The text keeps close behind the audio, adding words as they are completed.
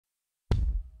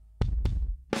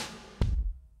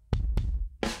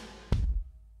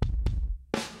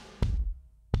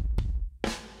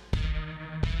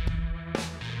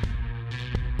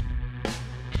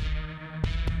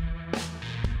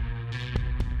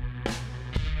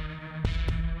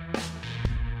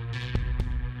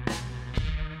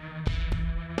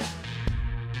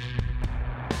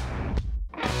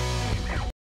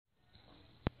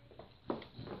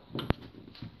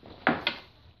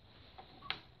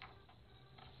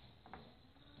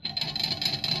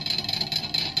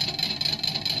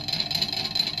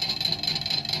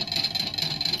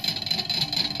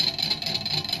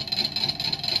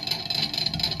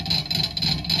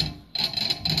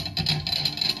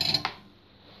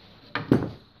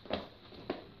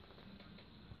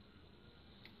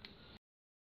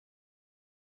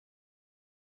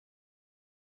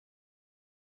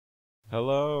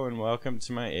Hello and welcome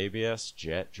to my ABS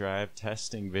jet drive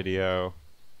testing video.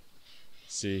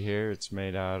 See here, it's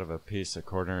made out of a piece of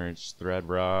 1/4 inch thread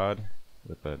rod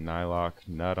with a nylock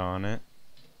nut on it.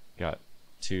 Got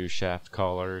 2 shaft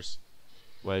collars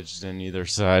wedged in either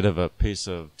side of a piece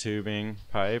of tubing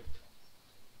pipe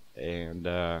and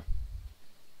a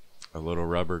little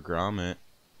rubber grommet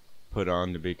put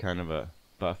on to be kind of a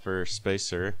buffer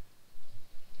spacer.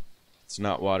 It's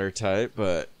not watertight,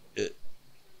 but it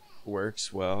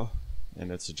works well,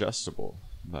 and it's adjustable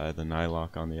by the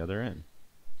nylock on the other end.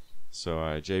 So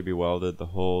I JB welded the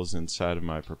holes inside of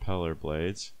my propeller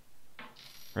blades.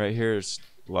 Right here,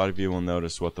 a lot of you will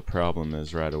notice what the problem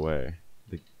is right away.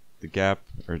 The gap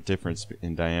or difference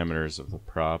in diameters of the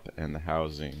prop and the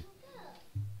housing.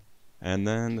 And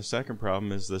then the second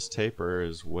problem is this taper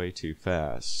is way too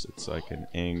fast. It's like an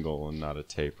angle and not a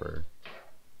taper.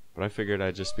 But I figured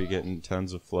I'd just be getting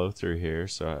tons of flow through here,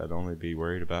 so I'd only be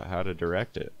worried about how to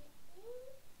direct it.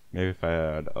 Maybe if I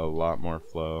had a lot more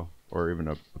flow, or even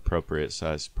an appropriate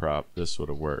sized prop, this would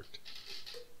have worked.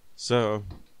 So,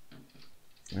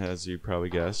 as you probably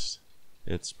guessed,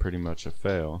 it's pretty much a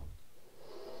fail.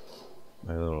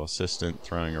 My little assistant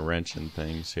throwing a wrench in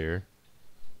things here.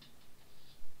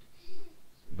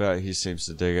 But he seems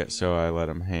to dig it, so I let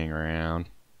him hang around.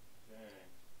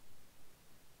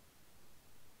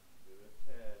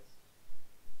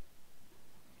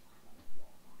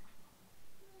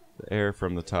 The air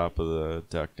from the top of the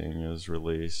ducting is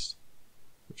released,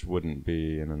 which wouldn't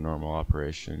be in a normal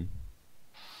operation.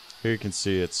 Here you can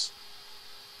see it's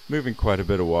moving quite a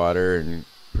bit of water and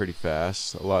pretty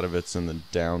fast. A lot of it's in the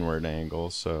downward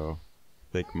angle, so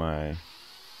I think my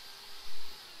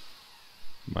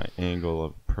angle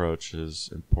of approach is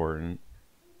important.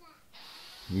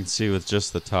 You can see with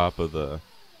just the top of the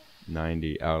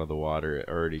 90 out of the water, it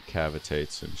already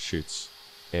cavitates and shoots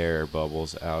air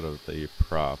bubbles out of the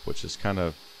prop, which is kind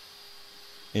of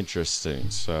interesting.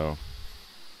 So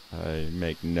I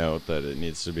make note that it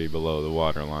needs to be below the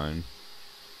water line,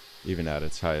 even at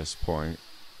its highest point.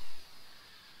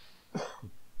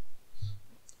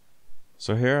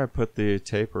 So here I put the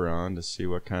taper on to see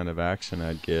what kind of action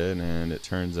I'd get, and it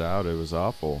turns out it was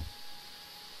awful.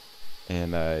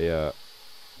 And I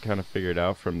kind of figured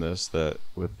out from this that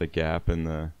with the gap in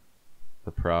the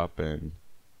prop and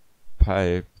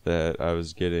pipe that I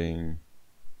was getting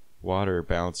water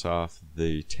bounce off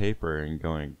the taper and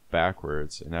going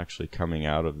backwards and actually coming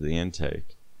out of the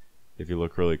intake. If you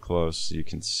look really close, you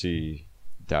can see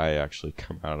dye actually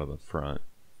come out of the front.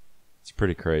 It's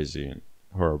pretty crazy and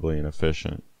horribly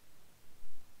inefficient.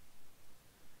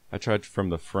 I tried from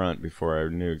the front before I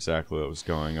knew exactly what was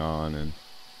going on, and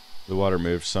the water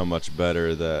moved so much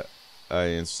better that I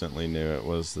instantly knew it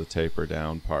was the taper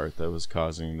down part that was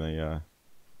causing the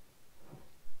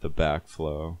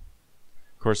backflow.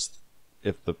 Of course,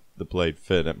 if the blade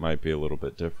fit, it might be a little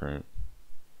bit different.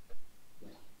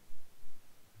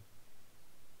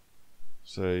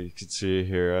 So you can see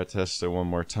here, I tested it one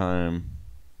more time.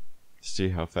 See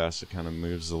how fast it kind of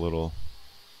moves a little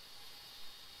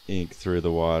ink through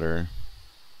the water.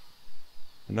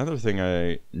 Another thing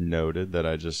I noted that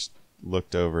I just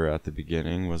looked over at the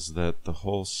beginning was that the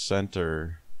whole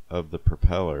center of the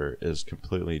propeller is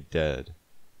completely dead.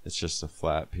 It's just a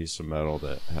flat piece of metal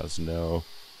that has no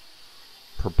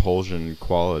propulsion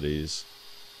qualities.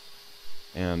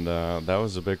 And that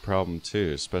was a big problem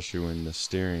too, especially when the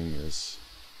steering is,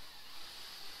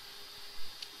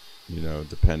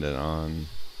 dependent on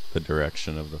the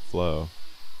direction of the flow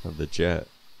of the jet.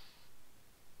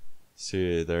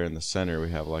 See there in the center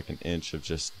we have like 1 inch of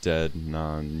just dead,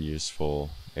 non-useful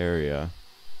area.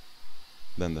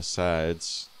 Then the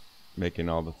sides making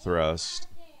all the thrust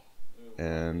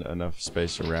and enough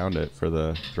space around it for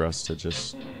the thrust to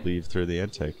just leave through the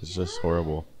intake. It's just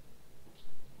horrible.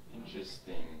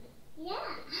 Interesting. Yeah.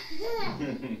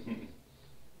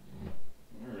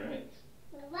 Alright.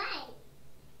 Right.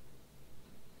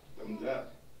 Thumbs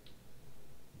up.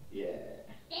 Yeah.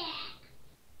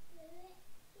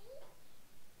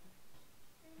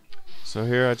 So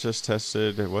here I just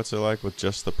tested what's it like with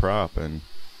just the prop, and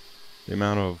the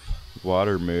amount of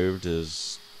water moved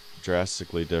is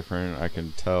drastically different. I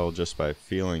can tell just by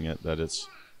feeling it that it's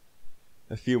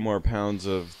a few more pounds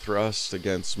of thrust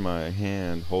against my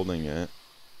hand holding it.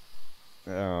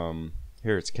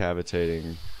 Here it's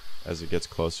cavitating as it gets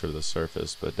closer to the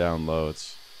surface, but down low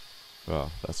it's,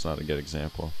 well, that's not a good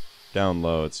example. Down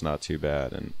low it's not too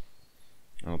bad, and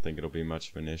I don't think it'll be much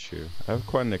of an issue. I have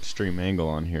quite an extreme angle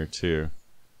on here too,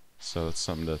 so it's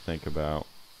something to think about.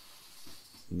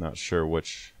 I'm not sure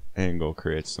which angle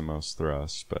creates the most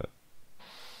thrust, but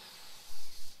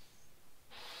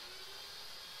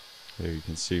Here you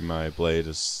can see my blade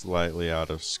is slightly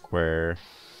out of square.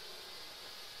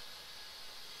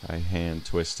 I hand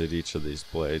twisted each of these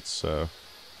blades, so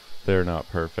they're not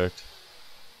perfect.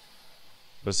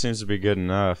 But it seems to be good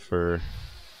enough for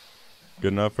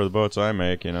the boats I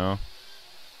make, you know.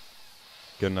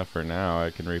 Good enough for now.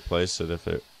 I can replace it if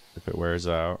it wears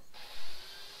out.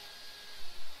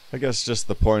 I guess just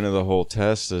the point of the whole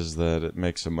test is that it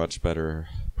makes a much better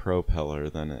propeller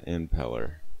than an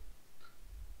impeller.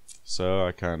 So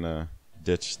I kind of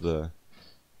ditched the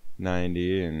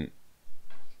 90 and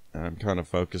I'm kind of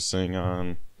focusing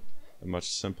on a much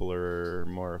simpler,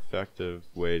 more effective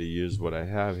way to use what I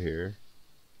have here.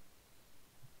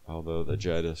 Although the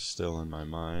jet is still in my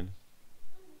mind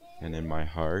and in my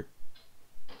heart,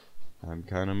 I'm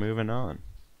kind of moving on.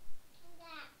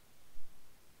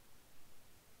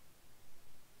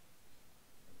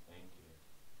 Thank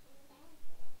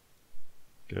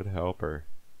you. Good helper.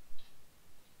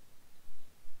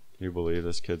 Can you believe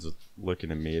this kid's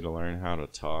looking at me to learn how to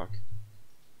talk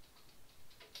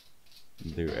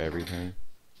and do everything?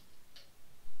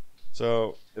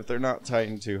 So if they're not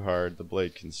tightened too hard, the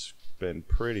blade can spin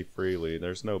pretty freely.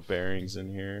 There's no bearings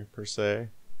in here per se.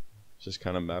 It's just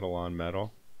kind of metal on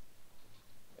metal.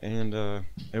 And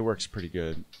it works pretty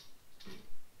good.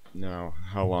 Now,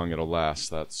 how long it'll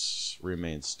last,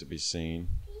 remains to be seen.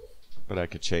 But I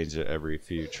could change it every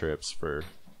few trips for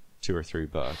 $2 or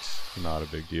 $3. Not a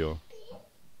big deal.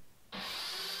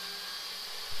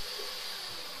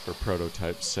 For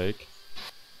prototype's sake.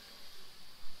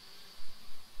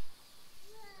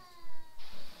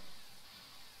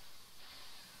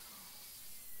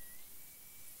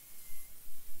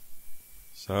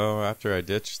 So after I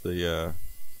ditched the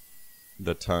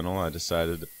tunnel, I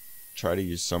decided to try to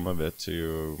use some of it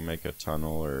to make a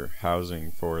tunnel or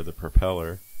housing for the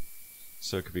propeller,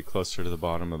 so it could be closer to the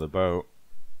bottom of the boat.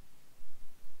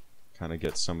 Kind of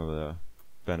get some of the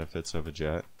benefits of a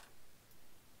jet.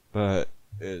 But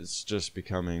it's just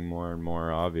becoming more and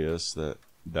more obvious that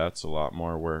that's a lot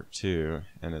more work too,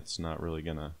 and it's not really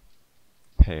gonna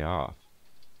pay off.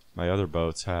 My other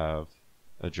boats have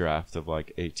a draft of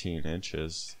like 18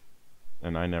 inches,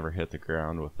 and I never hit the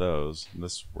ground with those.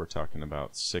 We're talking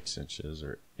about 6 inches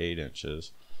or 8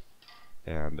 inches,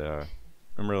 and this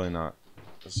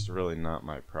is really not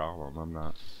my problem. I'm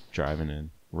not driving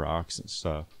in rocks and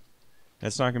stuff.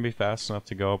 It's not gonna be fast enough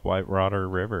to go up Whitewater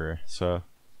River, so I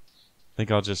think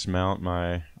I'll just mount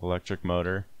my electric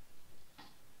motor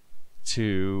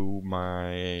to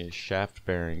my shaft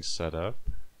bearing setup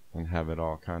and have it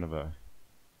all kind of a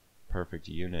perfect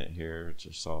unit here,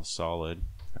 just all solid.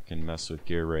 I can mess with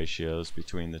gear ratios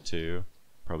between the two,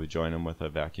 probably join them with a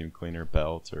vacuum cleaner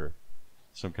belt or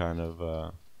some kind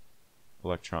of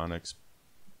electronics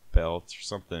belt or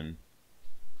something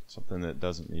that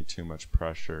doesn't need too much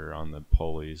pressure on the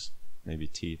pulleys, maybe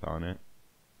teeth on it.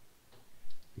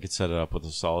 I could set it up with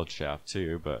a solid shaft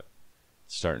too, but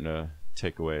it's starting to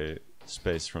take away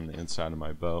space from the inside of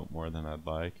my boat more than I'd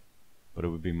like, but it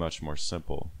would be much more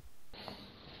simple.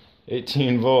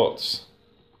 18 volts.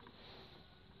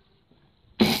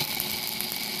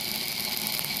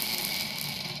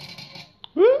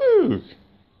 Woo!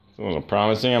 It's a little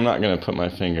promising. I'm not going to put my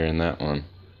finger in that one.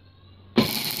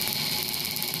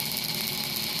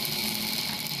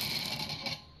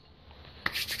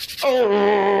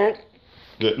 Oh,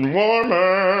 getting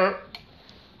warmer.